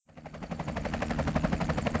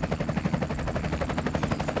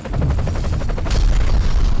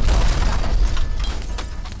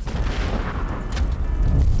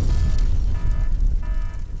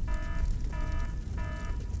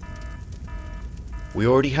We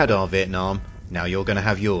already had our Vietnam, now you're going to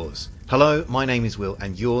have yours. Hello, my name is Will,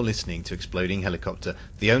 and you're listening to Exploding Helicopter,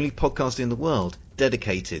 the only podcast in the world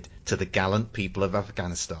dedicated to the gallant people of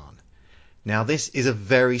Afghanistan. Now, this is a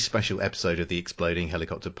very special episode of the Exploding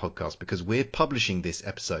Helicopter podcast because we're publishing this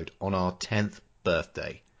episode on our 10th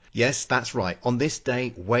birthday. Yes, that's right. On this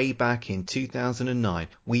day, way back in 2009,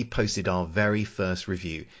 we posted our very first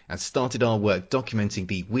review and started our work documenting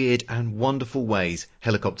the weird and wonderful ways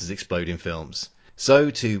helicopters explode in films.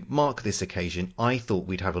 So, to mark this occasion, I thought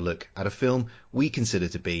we'd have a look at a film we consider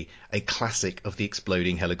to be a classic of the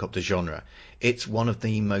exploding helicopter genre. It's one of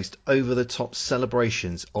the most over-the-top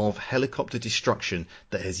celebrations of helicopter destruction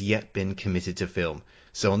that has yet been committed to film.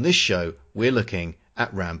 So on this show, we're looking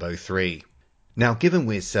at Rambo 3. Now, given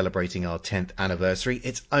we're celebrating our 10th anniversary,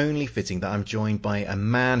 it's only fitting that I'm joined by a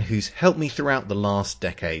man who's helped me throughout the last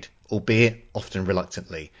decade, albeit often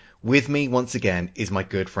reluctantly. With me once again is my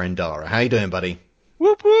good friend Dara. How you doing, buddy?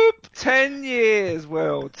 Whoop whoop! 10 years,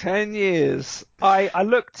 Will. 10 years. I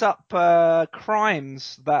looked up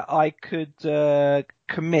crimes that I could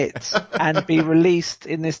commit and be released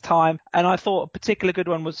in this time, and I thought a particular good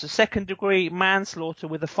one was the second-degree manslaughter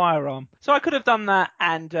with a firearm. So I could have done that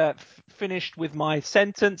and finished with my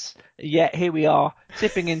sentence, yet here we are,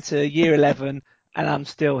 tipping into year 11, and I'm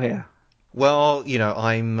still here. Well,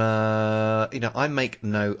 I make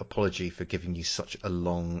no apology for giving you such a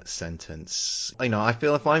long sentence. I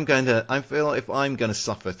feel if I'm going to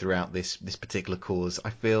suffer throughout this particular cause,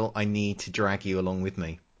 I feel I need to drag you along with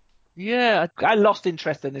me. Yeah, I lost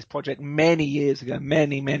interest in this project many years ago,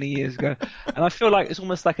 many years ago. And I feel like it's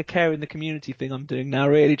almost like a care in the community thing I'm doing now,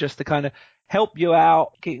 really, just to kind of help you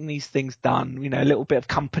out, getting these things done, a little bit of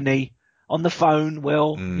company on the phone,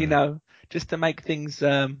 Will, just to make things...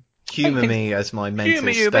 Humour me as my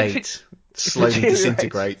mental state slowly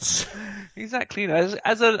disintegrates. Exactly.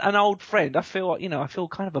 As an old friend, I feel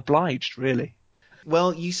kind of obliged, really.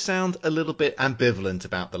 Well, you sound a little bit ambivalent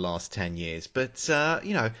about the last 10 years, but,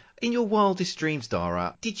 in your wildest dreams,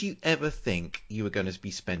 Dara, did you ever think you were going to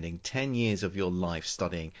be spending 10 years of your life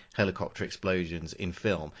studying helicopter explosions in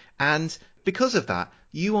film? And because of that,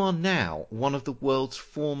 you are now one of the world's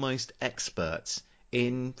foremost experts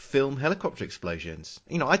in film helicopter explosions.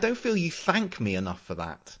 I don't feel you thank me enough for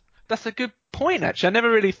that. That's a good point, actually. I never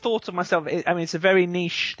really thought of myself. This is a very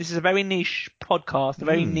niche podcast, a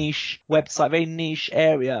very niche website, a very niche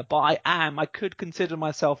area, but I could consider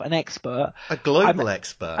myself an expert. A global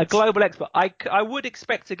expert. A global expert. I would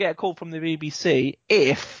expect to get a call from the BBC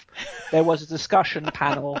if there was a discussion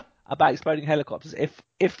panel about exploding helicopters.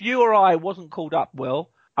 If you or I wasn't called up,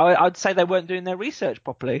 Will, I'd say they weren't doing their research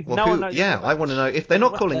properly. Well, I want to know, if they're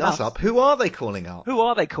not calling us up, who are they calling up? Who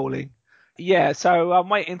are they calling? Yeah, so I'm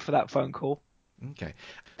waiting for that phone call. Okay.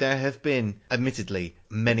 There have been, admittedly,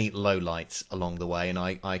 many lowlights along the way, and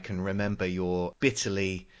I can remember your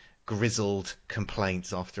bitterly grizzled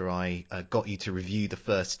complaints after I got you to review the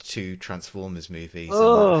first two Transformers movies.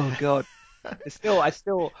 Oh, God. I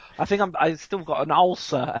think I still got an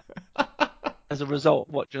ulcer as a result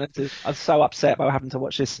of watching it. I'm so upset about having to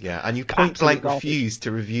watch this. Yeah, and you point blank refused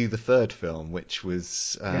to review the third film, which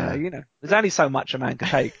was... there's only so much a man can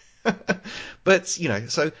take. But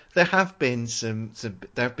so there have been some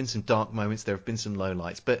dark moments, there have been some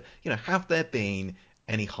lowlights, but have there been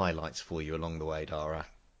any highlights for you along the way, Dara?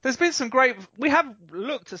 There's been we have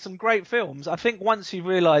looked at some great films. I think once you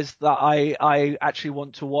realise that I actually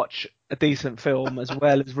want to watch a decent film as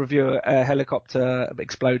well as review a helicopter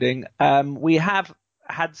exploding, we have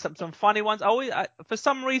had some funny ones. For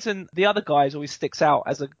some reason, The Other Guys always sticks out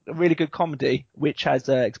as a really good comedy, which has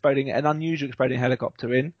an unusual exploding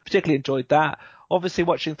helicopter in. Particularly enjoyed that. Obviously,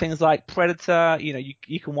 watching things like Predator,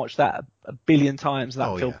 you can watch that a billion times.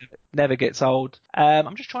 That film never gets old.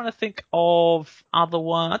 I'm just trying to think of other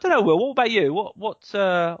ones. I don't know, Will. What about you? What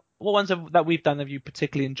ones that we've done have you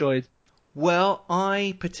particularly enjoyed? Well,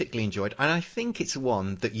 I particularly enjoyed, and I think it's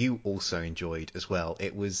one that you also enjoyed as well.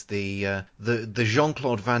 It was the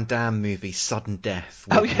Jean-Claude Van Damme movie, Sudden Death.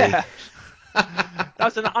 Oh, yeah. That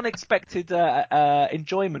was an unexpected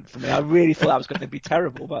enjoyment for me. I really thought that was going to be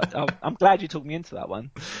terrible, but I'm glad you took me into that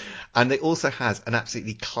one. And it also has an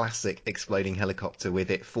absolutely classic exploding helicopter with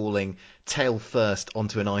it falling tail first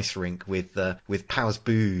onto an ice rink with Powers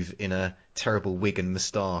Booth in a terrible wig and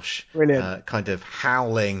moustache, kind of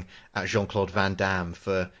howling at Jean-Claude Van Damme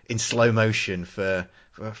in slow motion for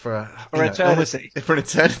eternity. For an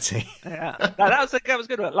eternity. Yeah, that was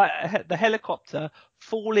good. Like the helicopter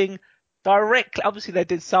falling directly. Obviously, they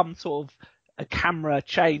did some sort of a camera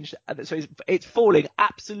change, so it's falling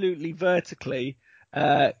absolutely vertically,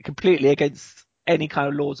 completely against any kind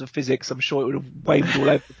of laws of physics, I'm sure it would have wavered all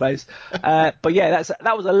over the place. But yeah,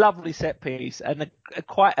 that was a lovely set piece and a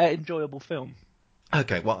quite an enjoyable film.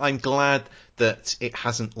 Okay, well, I'm glad that it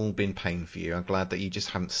hasn't all been pain for you. I'm glad that you just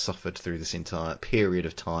haven't suffered through this entire period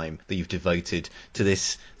of time that you've devoted to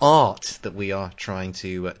this art that we are trying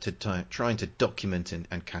to document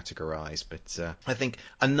and categorize. But I think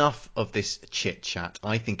enough of this chit chat.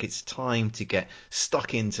 I think it's time to get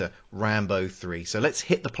stuck into Rambo 3. So let's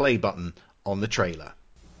hit the play button on the trailer.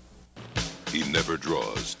 He never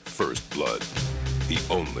draws first blood. He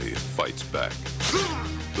only fights back.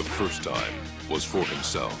 The first time was for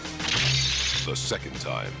himself. The second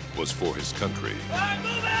time was for his country.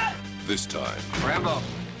 This time, Rambo,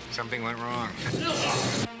 something went wrong.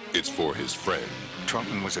 it's for his friend.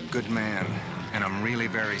 Trumpman was a good man, and I'm really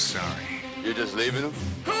very sorry. You're just leaving him?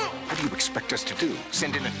 What do you expect us to do?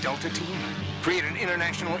 Send in a Delta team? Create an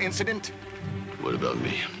international incident? What about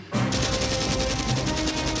me?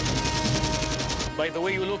 By the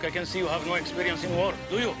way you look, I can see you have no experience in war,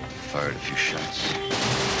 do you? Fired a few shots.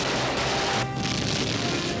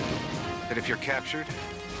 That if you're captured,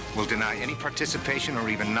 we'll deny any participation or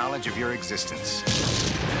even knowledge of your existence.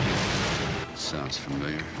 Sounds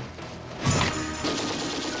familiar.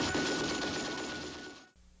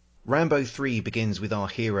 Rambo 3 begins with our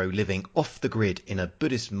hero living off the grid in a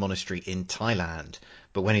Buddhist monastery in Thailand.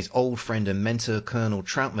 But when his old friend and mentor Colonel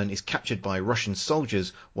Troutman is captured by Russian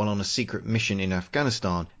soldiers while on a secret mission in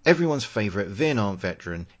Afghanistan, everyone's favourite Vietnam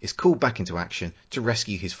veteran is called back into action to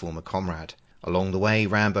rescue his former comrade. Along the way,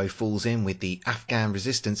 Rambo falls in with the Afghan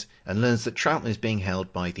resistance and learns that Troutman is being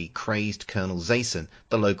held by the crazed Colonel Zason,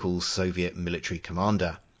 the local Soviet military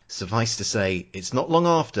commander. Suffice to say, it's not long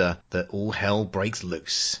after that all hell breaks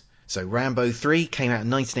loose. So Rambo 3 came out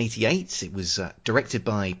in 1988. It was directed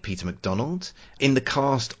by Peter MacDonald. In the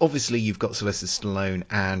cast, obviously, you've got Sylvester Stallone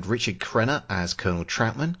and Richard Crenna as Colonel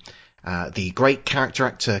Troutman. The great character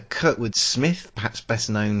actor Kurtwood Smith, perhaps best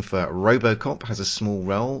known for RoboCop, has a small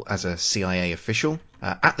role as a CIA official.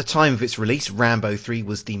 At the time of its release, Rambo 3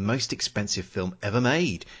 was the most expensive film ever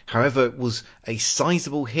made. However, it was a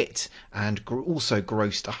sizable hit and also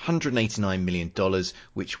grossed $189 million,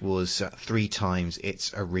 which was 3 times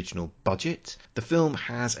its original budget. The film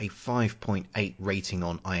has a 5.8 rating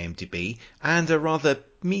on IMDb and a rather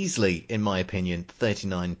measly, in my opinion,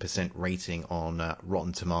 39% rating on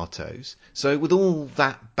Rotten Tomatoes. So with all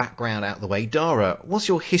that background out the way, Dara, what's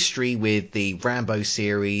your history with the Rambo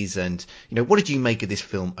series and, what did you make of this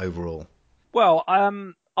film overall? Well,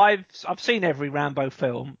 I've seen every Rambo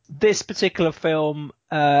film. This particular film,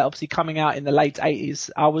 obviously coming out in the late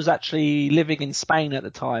 80s, I was actually living in Spain at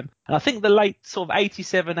the time. And I think the late sort of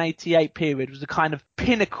 87, 88 period was the kind of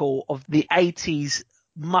pinnacle of the 80s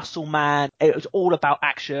muscle man. It was all about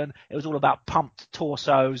action. It was all about pumped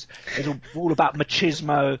torsos. It was all about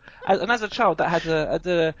machismo. And as a child, that had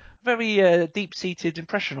a very deep-seated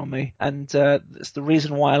impression on me. And that's the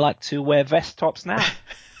reason why I like to wear vest tops now.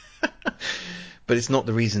 But it's not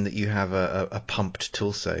the reason that you have a pumped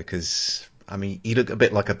torso, because, you look a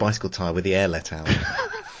bit like a bicycle tyre with the air let out.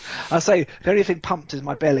 I say the only thing pumped is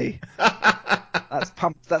my belly.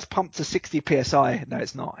 That's pumped to 60 psi. No,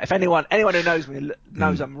 it's not. If anyone who knows me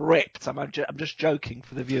knows I'm ripped. I'm just joking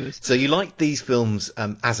for the viewers. So you liked these films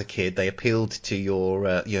as a kid? They appealed to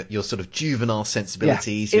your sort of juvenile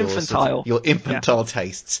sensibilities, infantile, your infantile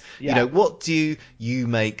tastes. Yeah. What do you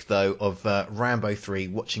make though of Rambo 3?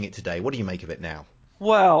 Watching it today, what do you make of it now?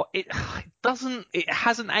 Well, it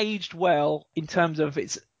hasn't aged well in terms of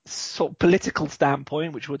its sort of political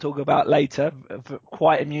standpoint, which we'll talk about later.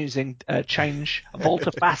 Quite amusing change,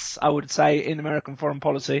 volte-face, I would say, in American foreign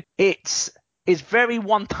policy. It's very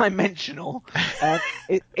one-dimensional.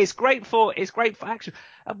 It's great for action.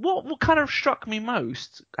 What kind of struck me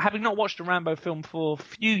most, having not watched a Rambo film for a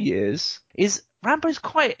few years, is Rambo's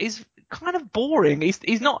kind of boring. He's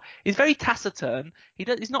very taciturn.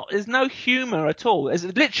 There's no humor at all. There's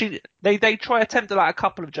literally they attempt a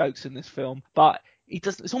couple of jokes in this film, but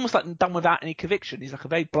it's almost like done without any conviction. He's like a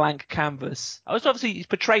very blank canvas. Obviously, he's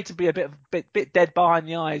portrayed to be a bit dead behind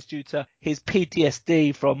the eyes due to his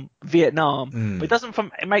PTSD from Vietnam. But it doesn't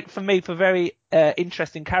make for me for very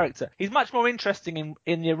interesting character. He's much more interesting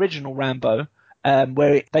in the original Rambo,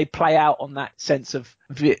 where they play out on that sense of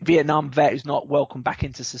Vietnam vet who's not welcome back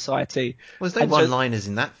into society. Well, there's no one-liners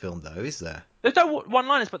in that film, though, is there? There's no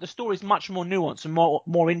one-liners, but the story's much more nuanced and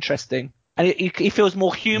more interesting. And he feels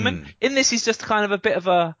more human. In this, he's just kind of a bit of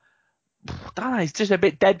I don't know, he's just a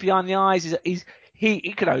bit dead behind the eyes.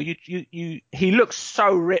 He looks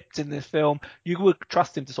so ripped in this film. You would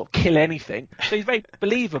trust him to sort of kill anything. So he's very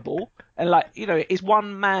believable. And is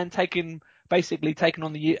one man taking basically taken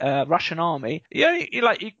on the Russian army.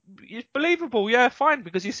 It's believable, yeah, fine,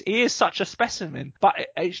 because he is such a specimen. But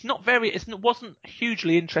it wasn't a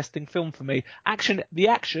hugely interesting film for me. The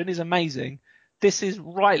action is amazing. This is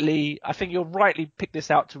I think you'll rightly pick this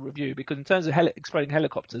out to review, because in terms of exploding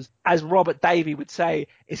helicopters, as Robert Davey would say,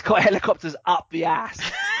 it's got helicopters up the ass.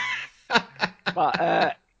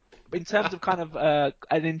 But in terms of kind of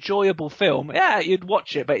an enjoyable film, yeah, you'd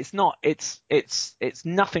watch it, but it's not. It's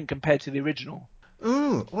nothing compared to the original.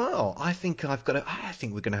 Ooh, well, I think we're going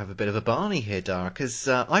to have a bit of a Barney here, Dara, because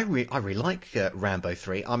I really like Rambo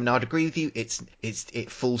 3. I mean, I'd agree with you.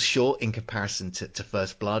 It falls short in comparison to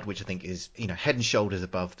First Blood, which I think is, head and shoulders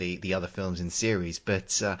above the other films in the series.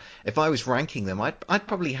 But if I was ranking them, I'd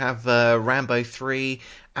probably have Rambo 3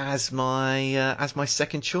 as my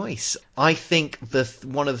second choice. I think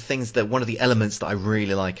one of the elements that I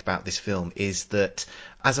really like about this film is that,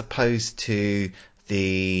 as opposed to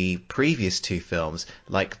the previous two films,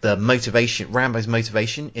 like Rambo's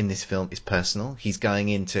motivation in this film is personal. He's going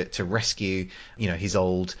in to rescue, his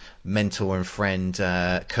old mentor and friend,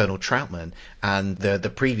 Colonel Troutman, and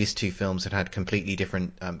the previous two films had completely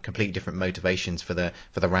different motivations for the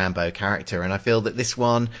Rambo character. And I feel that this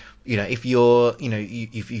one, if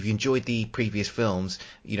you've enjoyed the previous films,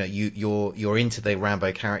 you're into the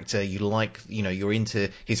Rambo character, you're into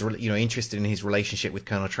interested in his relationship with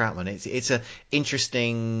Colonel Troutman. It's an interesting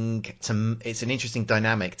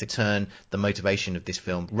dynamic to turn the motivation of this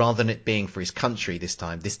film, rather than it being for his country this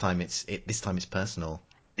time it's personal.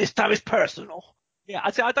 This time it's personal. Yeah,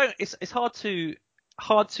 I'd say I don't. It's hard to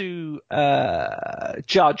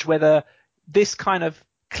judge whether this kind of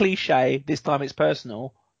cliche, this time it's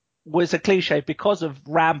personal, was a cliche because of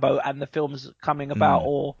Rambo and the films coming about,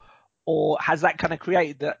 or has that kind of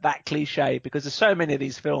created that cliche? Because there's so many of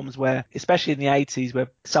these films where, especially in the 80s, where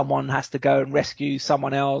someone has to go and rescue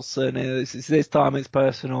someone else, and this time it's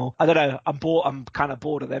personal. I don't know. I'm kind of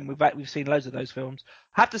bored of them. We've seen loads of those films.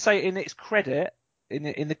 I have to say, in its credit,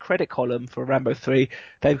 in the credit column for Rambo 3,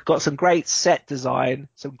 they've got some great set design,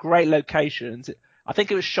 some great locations. I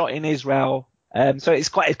think it was shot in Israel. So it's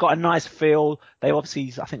got a nice feel. I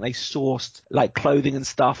think they sourced like clothing and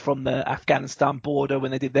stuff from the Afghanistan border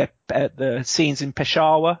when they did the scenes in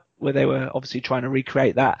Peshawar, where they were obviously trying to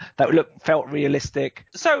recreate that felt realistic.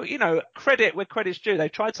 So, credit where credit's due. They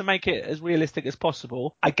tried to make it as realistic as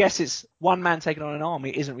possible. I guess it's one man taking on an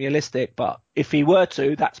army isn't realistic, but if he were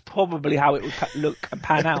to, that's probably how it would look and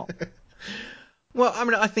pan out. Well, I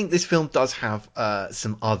mean, I think this film does have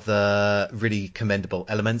some other really commendable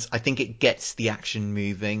elements. I think it gets the action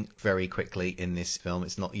moving very quickly in this film.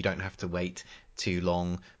 You don't have to wait too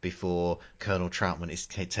long before Colonel Troutman is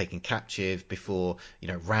taken captive, before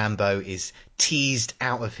Rambo is teased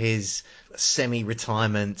out of his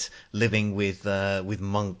semi-retirement, living with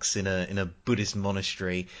monks in a Buddhist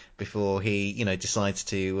monastery, before he decides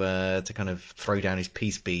to kind of throw down his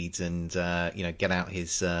peace beads and get out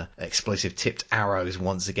his explosive tipped arrows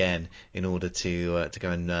once again in order to go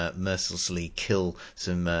and mercilessly kill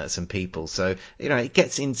some people. So it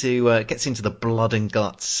gets into the blood and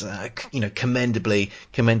guts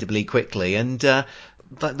commendably quickly, and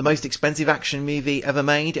the most expensive action movie ever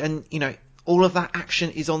made, and all of that action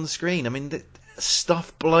is on the screen. I mean, the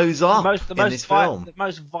stuff blows up in this film. The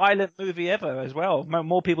most violent movie ever as well.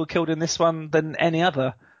 More people killed in this one than any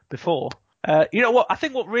other before. You know what? I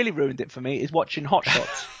think what really ruined it for me is watching Hot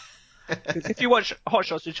Shots. If you watch Hot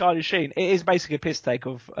Shots with Charlie Sheen, it is basically a piss take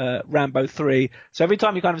of Rambo 3. So every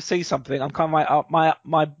time you kind of see something, I'm kind of like,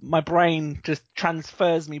 my brain just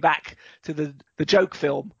transfers me back to the joke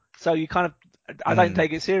film. So you kind of, I don't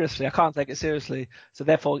take it seriously. I can't take it seriously. So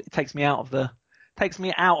therefore, it takes me out of the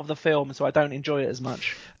film, so I don't enjoy it as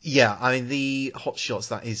much. Yeah, I mean, the Hot Shots,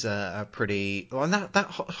 that is a pretty... Well, and that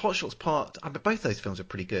Hot Shots part... I mean, both those films are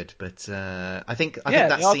pretty good, but I think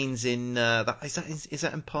that scene's in... Is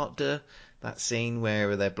that in Part 2? That scene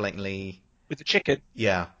where they're blatantly... With the chicken?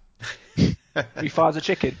 Yeah. He fires a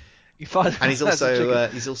chicken. And he's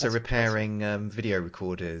also repairing video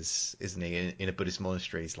recorders, isn't he, in a Buddhist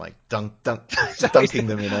monastery? He's like dunking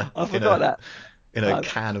them in a... I forgot that. In a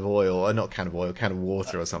can of oil, or not can of oil, can of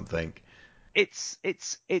water or something. It's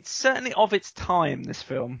certainly of its time, this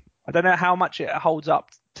film. I don't know how much it holds up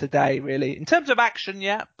today, really. In terms of action,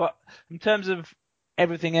 yeah, but in terms of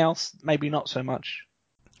everything else, maybe not so much.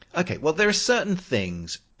 Okay, well, there are certain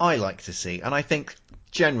things I like to see, and I think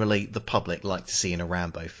generally the public like to see in a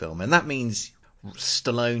Rambo film, and that means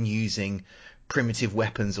Stallone using primitive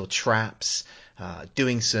weapons or traps,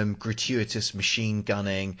 doing some gratuitous machine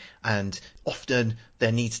gunning, and often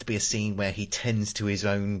there needs to be a scene where he tends to his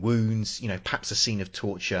own wounds, perhaps a scene of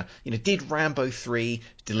torture. Did Rambo 3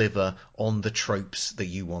 deliver on the tropes that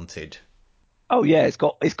you wanted? Oh yeah, it's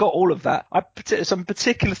got all of that. Some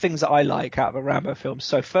particular things that I like out of a Rambo film.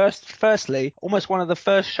 So firstly, almost one of the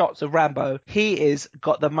first shots of Rambo, he is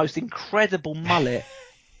got the most incredible mullet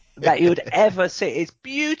that you would ever see. It's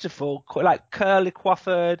beautiful, like curly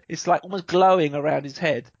coiffured. It's like almost glowing around his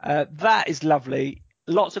head. That is lovely.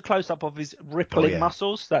 Lots of close up of his rippling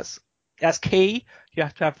muscles. That's key. You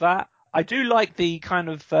have to have that. I do like the kind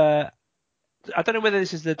of. I don't know whether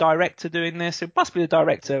this is the director doing this. It must be the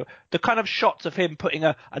director. The kind of shots of him putting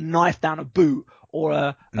a knife down a boot,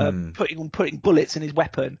 or putting bullets in his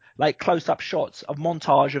weapon, like close up shots of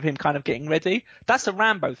montage of him kind of getting ready. That's a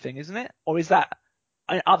Rambo thing, isn't it? Or is that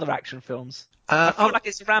other action films? I feel like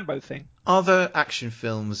it's a Rambo thing. Other action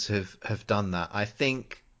films have done that. I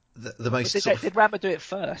think the most. Did Rambo do it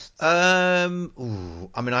first? I mean,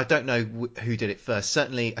 I don't know who did it first.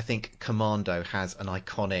 Certainly, I think Commando has an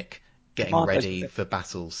iconic getting ready for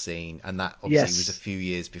battle scene, and that obviously was a few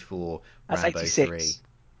years before Rambo 86. 3.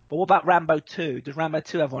 But what about Rambo 2? Does Rambo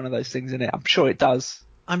 2 have one of those things in it? I'm sure it does.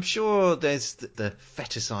 I'm sure there's the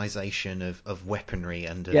fetishization of weaponry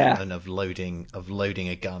and of loading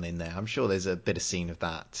a gun in there. I'm sure there's a bit of scene of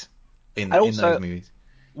that in those movies.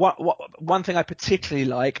 One thing I particularly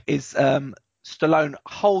like is Stallone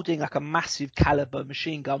holding like a massive caliber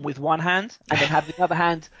machine gun with one hand, and then having the other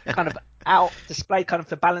hand kind of out displayed, kind of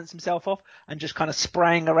to balance himself off, and just kind of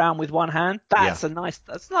spraying around with one hand. That's a nice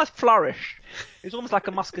flourish. It's almost like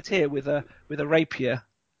a musketeer with a rapier.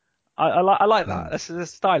 I like that.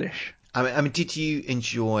 That's stylish. I mean, did you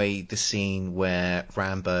enjoy the scene where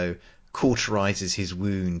Rambo cauterizes his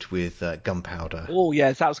wound with gunpowder? Oh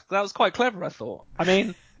yes, that was quite clever, I thought. I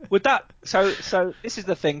mean, with that, so this is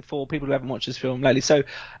the thing for people who haven't watched this film lately. So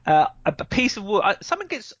a piece of wood, someone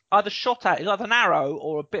gets either shot at, either an arrow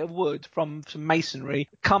or a bit of wood from some masonry,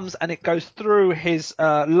 comes and it goes through his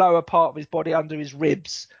lower part of his body, under his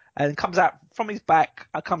ribs, and comes out from his back,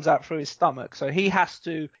 comes out through his stomach. So he has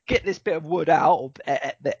to get this bit of wood out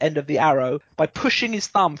at the end of the arrow by pushing his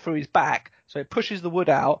thumb through his back. So it pushes the wood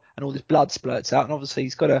out, and all this blood splurts out. And obviously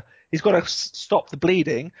he's got to stop the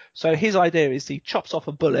bleeding. So his idea is he chops off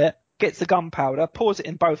a bullet, gets the gunpowder, pours it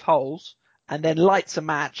in both holes, and then lights a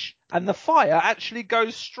match. And the fire actually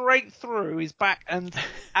goes straight through his back and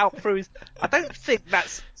out through his. I don't think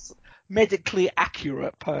that's medically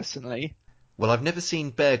accurate, personally. Well, I've never seen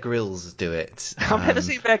Bear Grylls do it. I've never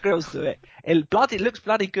seen Bear Grylls do it. It looks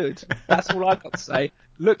bloody good. That's all I've got to say.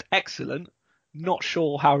 Looked excellent. Not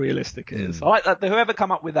sure how realistic it is. I like that. Whoever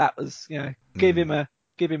come up with that was, give him a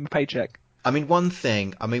paycheck. I mean, one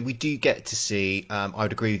thing, we do get to see, I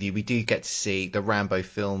would agree with you, we do get to see the Rambo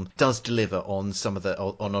film does deliver on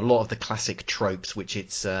on a lot of the classic tropes which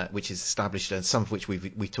is established, and some of which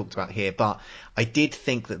we talked about here. But I did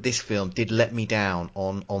think that this film did let me down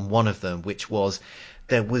on one of them, which was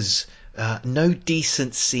there was no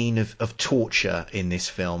decent scene of torture in this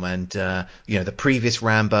film. And, the previous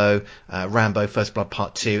Rambo First Blood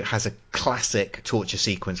Part 2 has a classic torture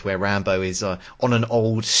sequence where Rambo is on an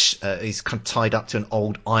old, he's kind of tied up to an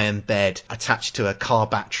old iron bed attached to a car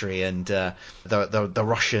battery, and the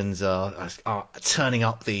Russians are turning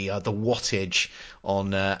up the wattage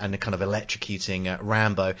on and kind of electrocuting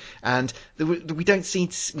Rambo. And we don't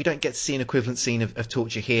get to see an equivalent scene of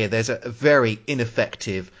torture here. There's a very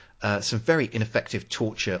ineffective. Some very ineffective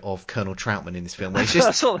torture of Colonel Troutman in this film. Where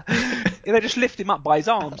just... they just lift him up by his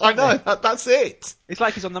arms. I know, that's it. It's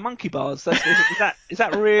like he's on the monkey bars. Is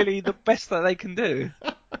that really the best that they can do?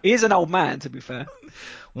 He is an old man, to be fair.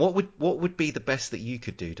 What would be the best that you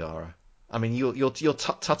could do, Dara? I mean, you're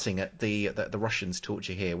tutting at the Russians'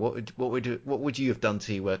 torture here. What would you have done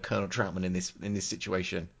to Colonel Troutman in this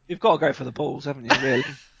situation? You've got to go for the balls, haven't you? Really.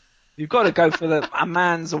 You've got to go for a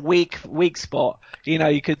man's weak spot.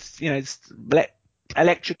 You could,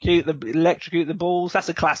 electrocute the balls. That's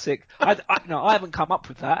a classic. I haven't come up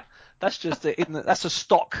with that. That's just that's a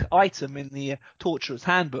stock item in the torturer's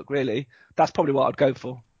handbook. Really, that's probably what I'd go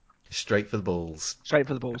for. Straight for the balls. Straight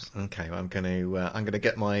for the balls. Okay, well, I'm gonna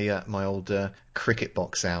get my old cricket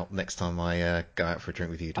box out next time I go out for a drink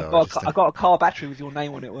with you, Dara. I've got a car battery with your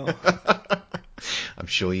name on it, Will. I'm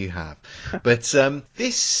sure you have. But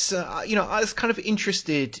this, I was kind of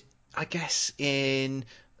interested, I guess, in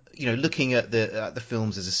looking at the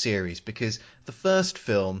films as a series, because the first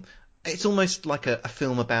film it's almost like a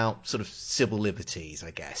film about sort of civil liberties,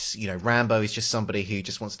 I guess. You know, Rambo is just somebody who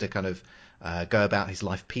just wants to kind of go about his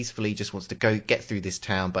life peacefully, just wants to go get through this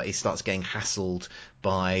town, but he starts getting hassled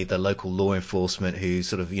by the local law enforcement who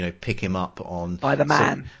sort of, you know, pick him up on... By the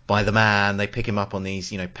man. By the man. They pick him up on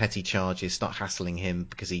these, you know, petty charges, start hassling him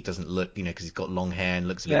because he doesn't look, you know, because he's got long hair and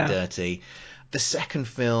looks a bit dirty. The second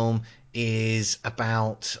film is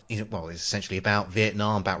about, is essentially about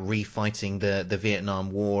Vietnam, about refighting the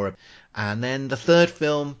Vietnam War. And then the third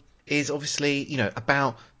film is obviously, you know,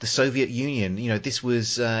 about the Soviet Union. You know, this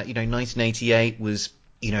was, 1988 was,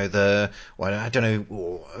 you know, I don't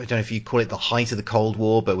know if you call it the height of the Cold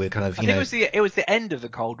War, but we're kind of, I think it was the end of the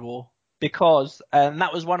Cold War, because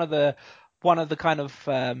that was one of the kind of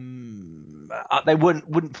they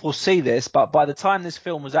wouldn't foresee this, but by the time this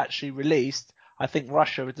film was actually released, I think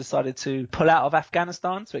Russia had decided to pull out of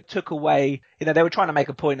Afghanistan. So it took away, you know, they were trying to make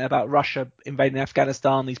a point about Russia invading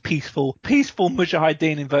Afghanistan, these peaceful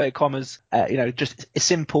mujahideen, inverted commas, just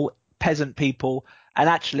simple peasant people. And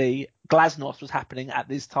actually, Glasnost was happening at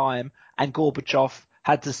this time, and Gorbachev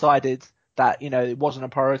had decided that, you know, it wasn't a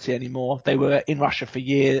priority anymore. They were in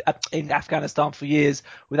in Afghanistan for years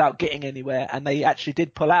without getting anywhere, and they actually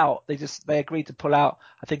did pull out. They agreed to pull out,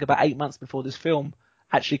 I think, about 8 months before this film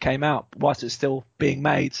actually came out, whilst it's still being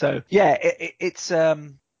made. So yeah, it's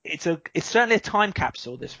certainly a time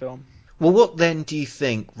capsule, this film. Well, what then do you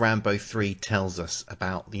think Rambo 3 tells us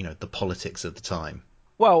about, you know, the politics of the time?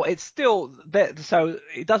 Well, it's still there, so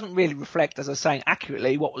it doesn't really reflect, as I was saying,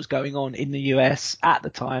 accurately what was going on in the US at the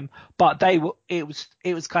time. But it was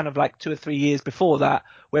kind of like 2 or 3 years before that,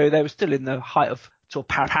 where they were still in the height of sort of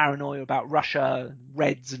paranoia about Russia,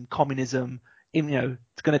 Reds, and communism. You know,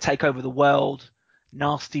 it's going to take over the world.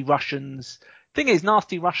 Nasty Russians. Thing is,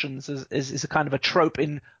 nasty Russians is a kind of a trope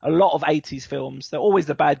in a lot of 80s films. They're always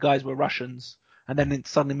the bad guys were Russians, and then it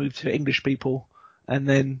suddenly moved to English people, and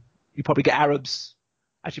then you probably get Arabs.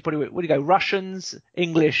 Actually, probably what do you go? Russians,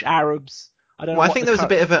 English, Arabs. I don't know. Well, I think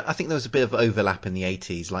there was a bit of overlap in the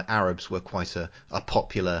 80s. Like Arabs were quite a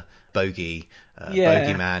popular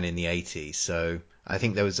bogeyman in the 80s. So I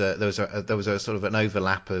think there was a sort of an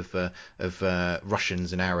overlap of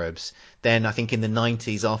Russians and Arabs. Then I think in the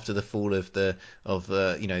 90s, after the fall of the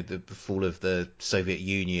fall of the Soviet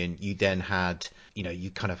Union, you then had,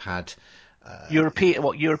 you kind of had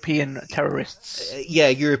European terrorists.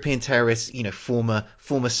 European terrorists.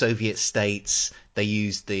 Former Soviet states. They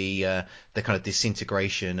used the kind of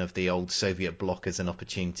disintegration of the old Soviet bloc as an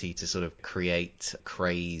opportunity to sort of create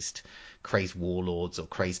crazed warlords or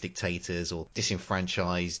crazed dictators or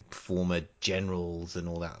disenfranchised former generals and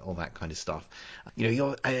all that kind of stuff.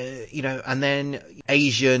 And then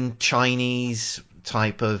Asian, Chinese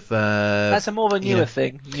type of that's a more of a newer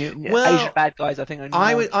thing. Asian bad guys, I think.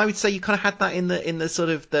 I would say you kind of had that in the sort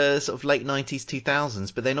of late 90s,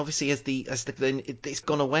 2000s, but then obviously it's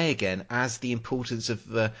gone away again as the importance of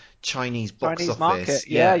the Chinese box office market.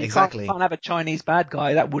 You exactly. Can't have a Chinese bad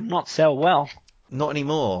guy. That would not sell well. Not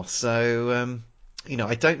anymore. So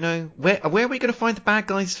I don't know where are we going to find the bad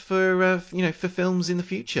guys for films in the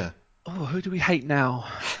future. Oh, who do we hate now?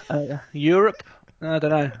 Europe. I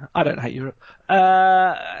don't know. I don't hate Europe.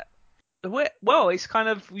 Well, it's kind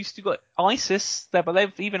of, we still got ISIS there,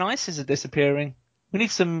 but even ISIS are disappearing. We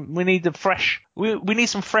need some fresh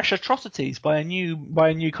atrocities by a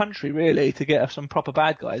new country, really, to get some proper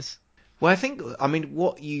bad guys. Well, I mean,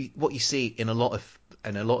 what you see in a lot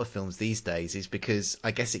of films these days is, because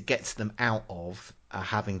I guess it gets them out of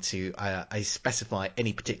having to specify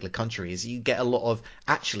any particular country, is you get a lot of,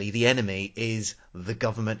 actually the enemy is the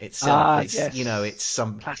government itself. It's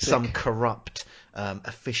some corrupt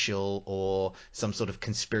official or some sort of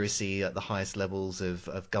conspiracy at the highest levels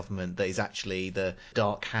of government that is actually the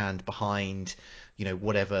dark hand behind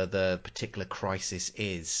whatever the particular crisis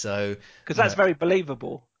is. So because that's very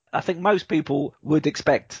believable. I think most people would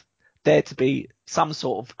expect there to be some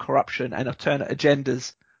sort of corruption and alternate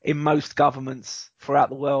agendas in most governments throughout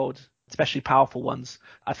the world, especially powerful ones.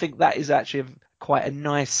 I think that is actually quite a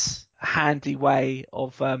nice, handy way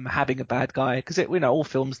of having a bad guy, because all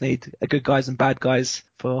films need a good guys and bad guys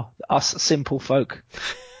for us simple folk.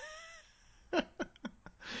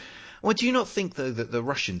 Well, do you not think, though, that the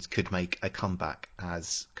Russians could make a comeback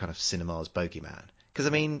as kind of cinema's bogeyman? Because, I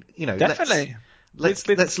mean, definitely.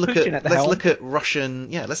 Let's look at Russian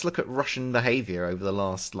behavior over the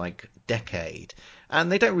last decade,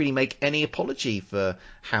 and they don't really make any apology for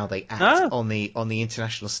how they act on the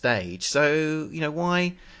international stage. So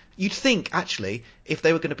why You'd think, actually, if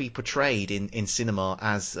they were going to be portrayed in cinema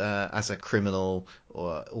as a criminal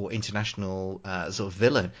or international sort of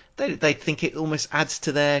villain, they'd think it almost adds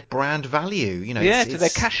to their brand value. You know, Yeah, to their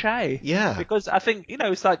cachet. Yeah. Because I think,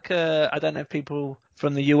 it's like, I don't know if people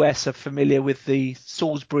from the US are familiar with the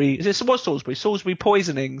Salisbury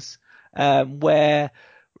poisonings, where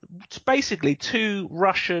basically 2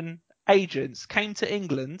 Russian agents came to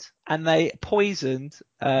England and they poisoned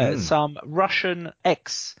some Russian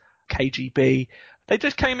ex-KGB. They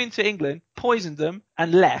just came into England, poisoned them,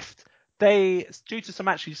 and left. Due to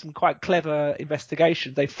some quite clever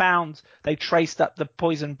investigation, they traced up the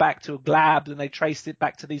poison back to a lab, and they traced it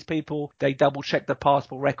back to these people. They double checked the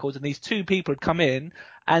passport records, and these 2 people had come in,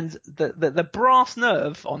 and the brass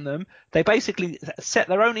nerve on them, they basically set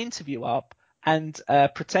their own interview up and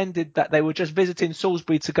pretended that they were just visiting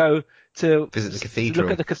Salisbury to go to visit the cathedral, to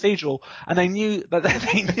look at the cathedral, and they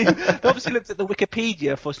obviously looked at the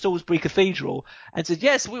Wikipedia for Salisbury Cathedral and said,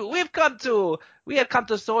 yes, we have come to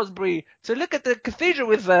Salisbury to look at the cathedral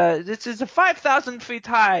with this is 5,000 feet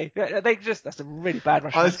high. That's a really bad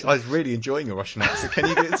Russian accent. I was really enjoying a Russian accent. Can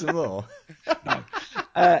you do it some more? No.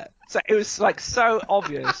 So it was like so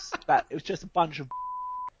obvious that it was just a bunch of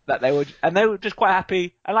that they were just quite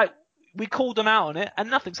happy, and like, we called them out on it and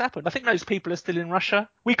nothing's happened. I think those people are still in Russia.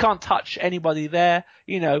 We can't touch anybody there.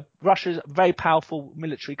 Russia's a very powerful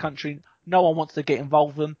military country. No one wants to get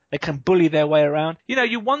involved with them. They can bully their way around.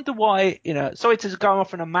 You wonder why, sorry to go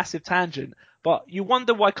off on a massive tangent, but you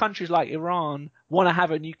wonder why countries like Iran want to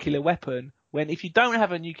have a nuclear weapon, when if you don't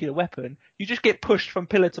have a nuclear weapon, you just get pushed from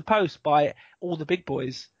pillar to post by all the big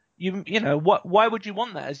boys. Why would you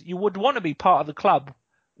want that? You would want to be part of the club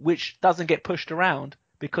which doesn't get pushed around,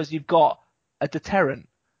 because you've got a deterrent.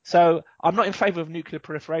 So I'm not in favour of nuclear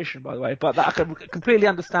proliferation, by the way, but I can completely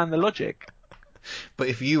understand the logic. But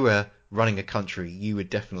if you were running a country, you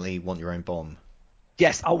would definitely want your own bomb.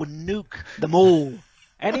 Yes, I would nuke them all.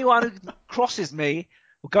 Anyone who crosses me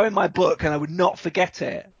will go in my book, and I would not forget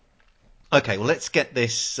it. Okay, well, let's get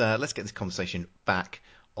this conversation back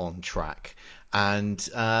on track. And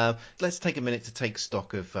let's take a minute to take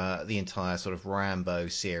stock of the entire sort of Rambo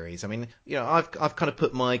series. I mean, I've kind of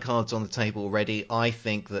put my cards on the table already. I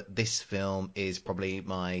think that this film is probably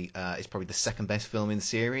the second best film in the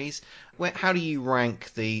series. How do you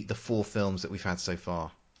rank the 4 films that we've had so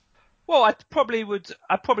far? Well, I probably would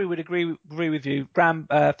agree with you.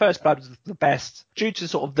 First Blood was the best. Due to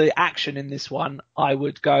sort of the action in this one, I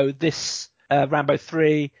would go this Rambo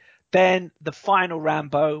 3. Then the final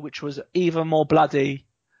Rambo, which was even more bloody.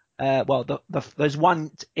 There's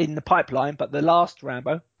one in the pipeline, but the last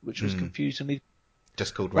Rambo, which was confusingly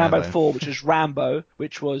just called Rambo 4, which was Rambo,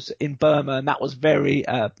 which was in Burma, and that was very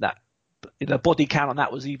the body count on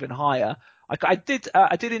that was even higher. I did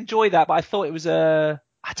enjoy that, but I thought it was I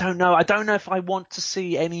don't know if I want to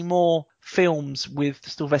see any more films with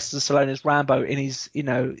Sylvester Stallone as Rambo in his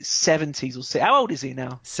 70s or how old is he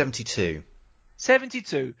now? 72.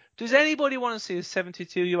 72. Does anybody want to see a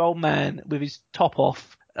 72-year-old man with his top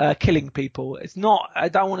off killing people? It's not. I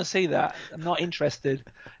don't want to see that. I'm not interested.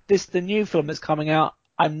 The new film that's coming out,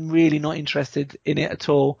 I'm really not interested in it at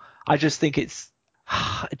all. I just think it's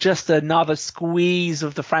just another squeeze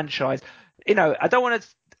of the franchise. I don't want to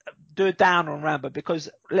do a down on Rambo, because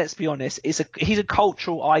let's be honest, he's a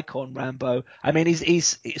cultural icon, Rambo. I mean,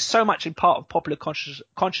 he's so much in part of popular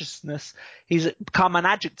consciousness. He's become an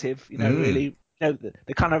adjective, really.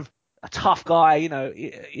 The kind of a tough guy,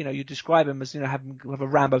 you describe him as, have a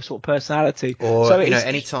Rambo sort of personality. Or, so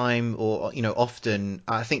anytime, or, often,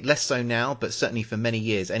 I think less so now, but certainly for many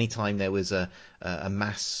years, anytime there was a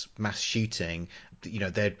mass shooting,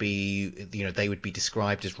 there'd be, they would be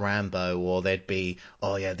described as Rambo, or there'd be,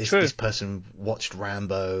 this person watched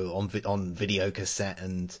Rambo on video cassette,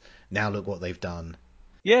 and now look what they've done.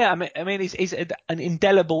 Yeah, I mean, he's an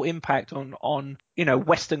indelible impact on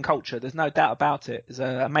Western culture. There's no doubt about it. He's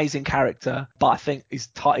an amazing character, but I think he's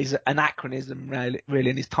an anachronism, really,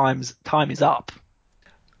 and his time is up.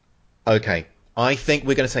 Okay, I think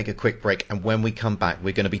we're going to take a quick break, and when we come back,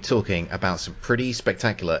 we're going to be talking about some pretty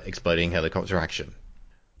spectacular exploding helicopter action.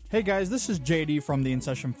 Hey guys, this is JD from the In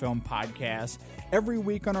Session Film Podcast. Every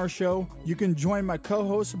week on our show, you can join my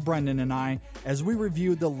co-host Brendan and I as we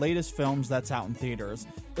review the latest films that's out in theaters.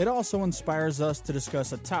 It also inspires us to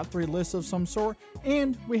discuss a top 3 list of some sort,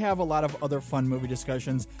 and we have a lot of other fun movie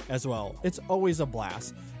discussions as well. It's always a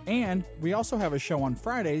blast. And we also have a show on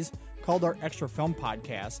Fridays called our Extra Film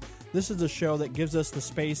Podcast. This is a show that gives us the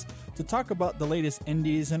space to talk about the latest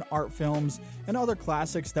indies and art films and other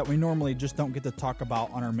classics that we normally just don't get to talk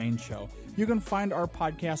about on our main show. You can find our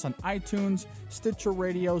podcast on iTunes, Stitcher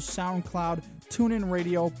Radio, SoundCloud, TuneIn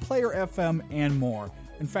Radio, Player FM, and more.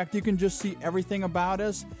 In fact, you can just see everything about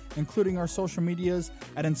us, including our social medias,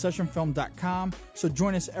 at InSessionFilm.com. So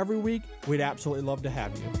join us every week. We'd absolutely love to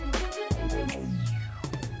have you.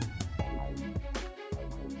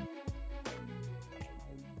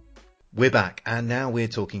 We're back, and now we're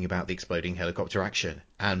talking about the exploding helicopter action.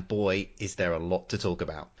 And boy, is there a lot to talk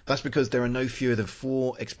about. That's because there are no fewer than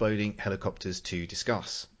 4 exploding helicopters to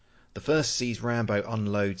discuss. The first sees Rambo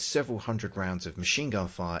unload several hundred rounds of machine gun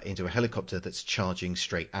fire into a helicopter that's charging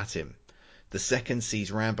straight at him. The second sees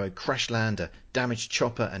Rambo crash land a damaged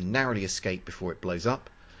chopper and narrowly escape before it blows up.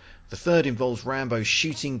 The third involves Rambo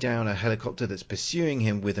shooting down a helicopter that's pursuing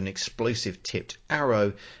him with an explosive tipped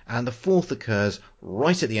arrow, and the fourth occurs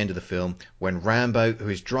right at the end of the film when Rambo, who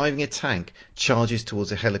is driving a tank, charges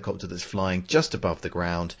towards a helicopter that's flying just above the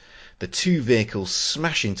ground. The two vehicles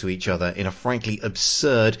smash into each other in a frankly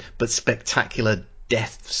absurd but spectacular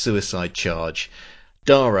death-suicide charge.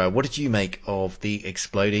 Dara, what did you make of the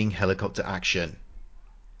exploding helicopter action?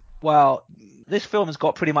 Well, this film has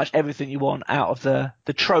got pretty much everything you want out of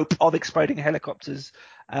the trope of exploding helicopters.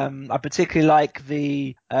 I particularly like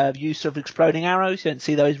the use of exploding arrows. You don't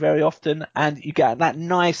see those very often. And you get that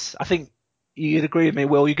nice, I think you'd agree with me,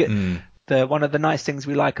 Will, you get one of the nice things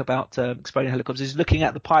we like about exploding helicopters is looking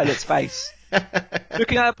at the pilot's face.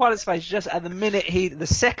 Looking at the pilot's face just at the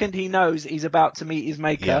second he knows he's about to meet his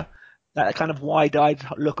maker, that kind of wide-eyed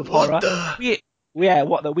look of horror.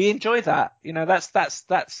 We enjoy that. You know,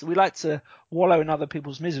 that's we like to wallow in other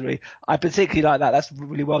people's misery. I particularly like that. That's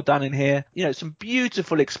really well done in here. You know, some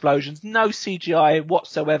beautiful explosions, no CGI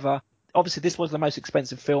whatsoever. Obviously, this was the most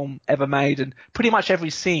expensive film ever made, and pretty much every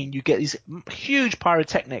scene you get these huge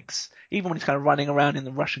pyrotechnics, even when he's kind of running around in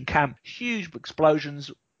the Russian camp, huge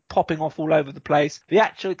explosions popping off all over the place. The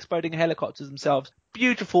actual exploding helicopters themselves,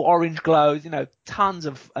 beautiful orange glows, you know, tons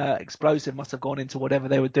of explosive must have gone into whatever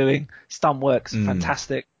they were doing. Stun works,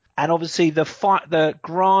 fantastic. And obviously the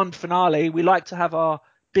grand finale, we like to have our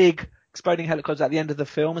big exploding helicopters at the end of the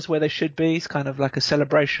film is where they should be. It's kind of like a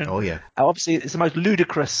celebration. Oh, yeah. Obviously, it's the most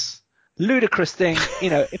ludicrous thing. You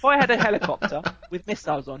know, if I had a helicopter with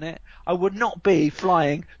missiles on it, I would not be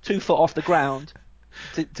flying 2 foot off the ground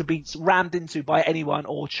to be rammed into by anyone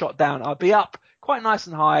or shot down. I'd be up quite nice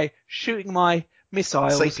and high, shooting my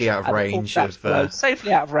missiles safely out of range.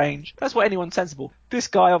 Safely out of range. That's what anyone sensible. This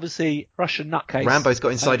guy, obviously, Russian nutcase. Rambo's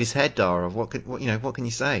got inside his head, Dara. What can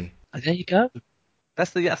you say? There you go.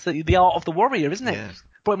 That's the art of the warrior, isn't it? Yeah.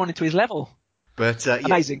 Brought him on into his level. But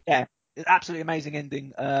amazing, yeah. Absolutely amazing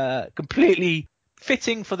ending. Completely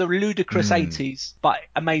fitting for the ludicrous 80s, but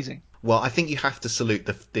amazing. Well, I think you have to salute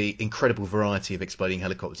the incredible variety of exploding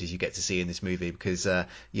helicopters you get to see in this movie because,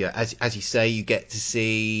 as you say, you get to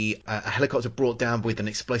see a helicopter brought down with an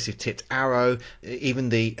explosive tipped arrow, even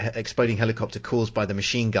the exploding helicopter caused by the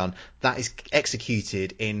machine gun. That is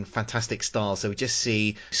executed in fantastic style. So we just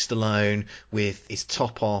see Stallone with his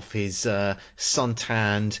top off, his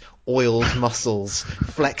suntanned, oiled muscles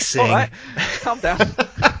flexing. All right, calm down.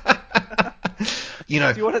 You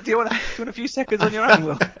know, do you want a few seconds on your own,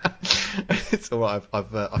 Will? It's all right.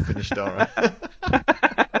 I've finished, Dara.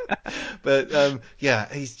 But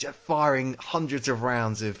he's just firing hundreds of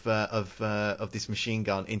rounds of this machine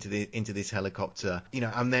gun into this helicopter. You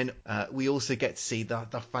know, and then we also get to see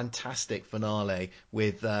the fantastic finale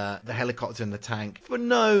with the helicopter and the tank for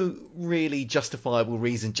no really justifiable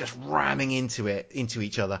reason, just ramming into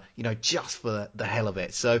each other. You know, just for the hell of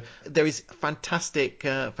it. So there is fantastic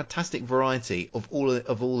variety of all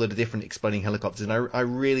of the different exploding helicopters, and I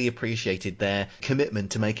really appreciated their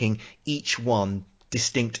commitment to making each one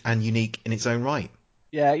distinct and unique in its own right.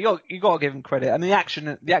 Yeah, you got to give them credit. I mean, the action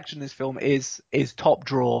in this film is top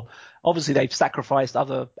draw. Obviously, they've sacrificed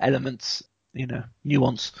other elements, you know,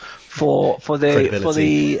 nuance for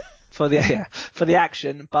the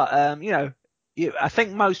action. But you know, I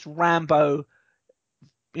think most Rambo,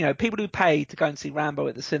 you know, people who pay to go and see Rambo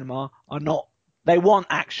at the cinema are not. They want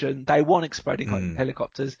action. They want exploding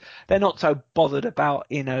helicopters. They're not so bothered about,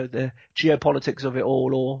 you know, the geopolitics of it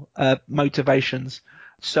all or motivations.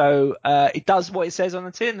 So it does what it says on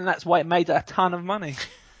the tin, and that's why it made a ton of money.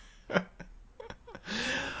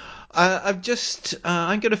 I'm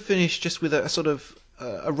going to finish just with a sort of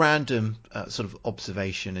a random sort of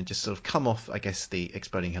observation and just sort of come off, I guess, the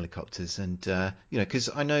exploding helicopters. And, you know, because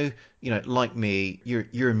I know, you know, like me,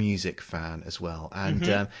 you're a music fan as well.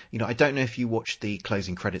 And, you know, I don't know if you watched the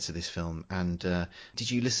closing credits of this film. And did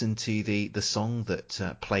you listen to the song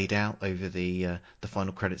that played out over the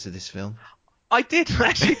final credits of this film? I did,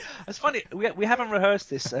 actually. It's funny. We haven't rehearsed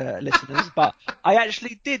this, listeners, but I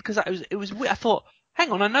actually did because it was. I thought,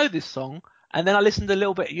 hang on, I know this song. And then I listened a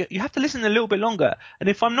little bit. You have to listen a little bit longer. And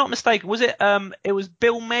if I'm not mistaken, was it? It was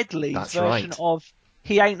Bill Medley's That's version right. of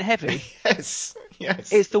 "He Ain't Heavy." Yes.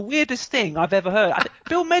 It's the weirdest thing I've ever heard.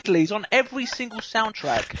 Bill Medley's on every single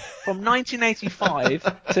soundtrack from 1985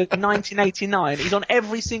 to 1989. He's on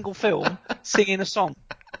every single film singing a song.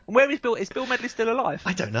 And where is Bill? Is Bill Medley still alive?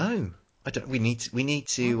 I don't know. We need to Need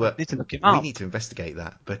to look him we up. need to investigate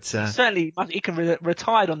that. But Certainly, he can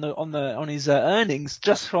retired on his earnings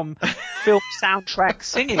just from film soundtrack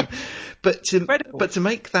singing. But Incredible. to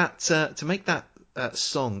make that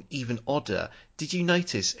song even odder, did you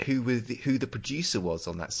notice who the producer was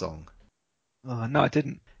on that song? Oh, no, I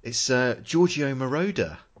didn't. It's Giorgio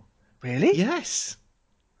Moroder. Really? Yes.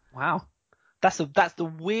 Wow, that's the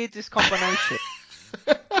weirdest combination.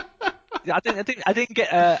 I didn't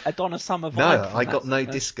get a Donna Summer vibe. No, from I that got no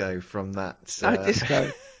song. disco from that. No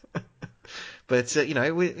disco. But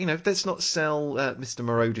let's not sell Mr.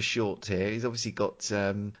 Moroder short here. He's obviously got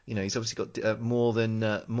more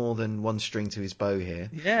than one string to his bow here.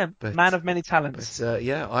 Yeah, But, man of many talents. But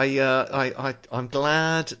I'm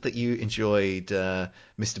glad that you enjoyed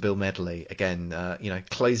Mr. Bill Medley again.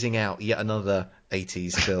 Closing out yet another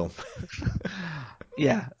 80s film.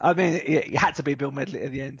 Yeah, I mean, it had to be Bill Medley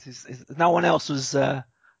at the end. No one else was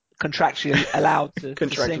contractually allowed to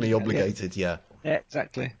Contractually sing obligated, yeah. Yeah,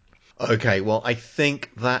 exactly. Okay, well, I think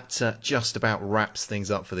that just about wraps things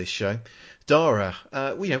up for this show. Dara,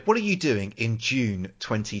 what are you doing in June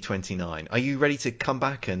 2029? Are you ready to come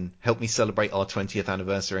back and help me celebrate our 20th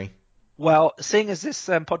anniversary? Well, seeing as this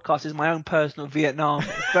podcast is my own personal Vietnam,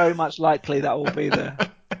 it's very much likely that will be there.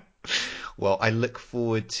 Well, I look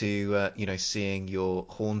forward to seeing your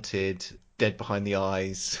haunted, dead behind the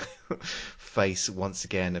eyes face once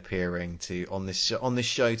again appearing on this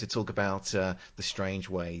show to talk about the strange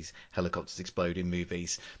ways helicopters explode in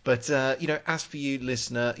movies. But as for you,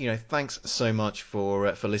 listener, thanks so much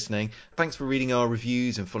for listening. Thanks for reading our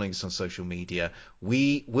reviews and following us on social media.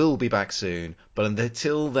 We will be back soon, but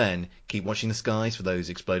until then, keep watching the skies for those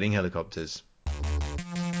exploding helicopters.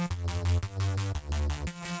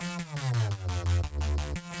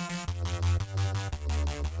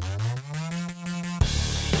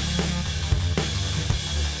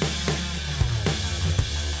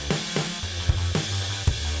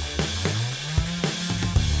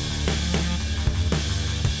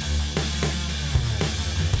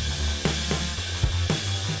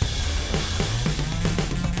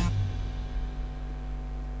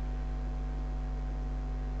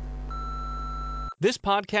 This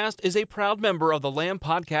podcast is a proud member of the Lamb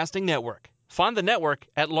Podcasting Network. Find the network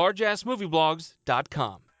at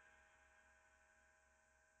largeassmovieblogs.com.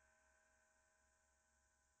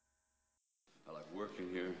 I like working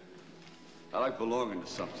here. I like belonging to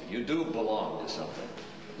something. You do belong to something,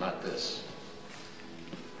 not this.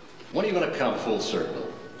 When are you going to come full circle?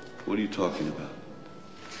 What are you talking about?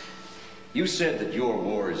 You said that your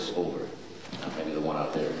war is over. Now, maybe the one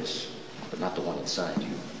out there is, but not the one inside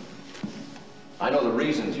you. I know the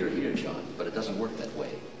reasons you're here, John, but it doesn't work that way.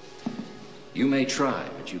 You may try,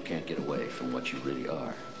 but you can't get away from what you really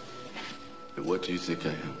are. And what do you think I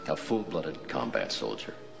am? A full-blooded combat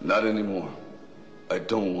soldier. Not anymore. I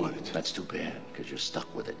don't want it. That's too bad, because you're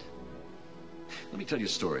stuck with it. Let me tell you a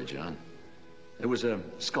story, John. There was a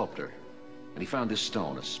sculptor, and he found this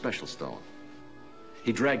stone, a special stone.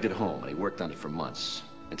 He dragged it home, and he worked on it for months,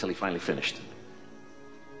 until he finally finished it.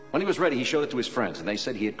 When he was ready, he showed it to his friends, and they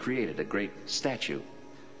said he had created a great statue.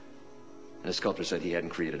 And the sculptor said he hadn't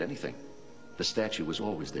created anything. The statue was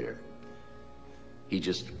always there. He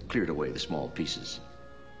just cleared away the small pieces.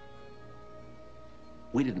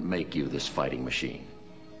 We didn't make you this fighting machine.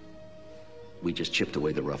 We just chipped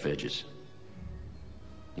away the rough edges.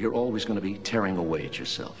 You're always going to be tearing away at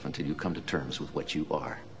yourself until you come to terms with what you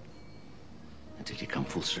are. Until you come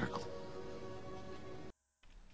full circle.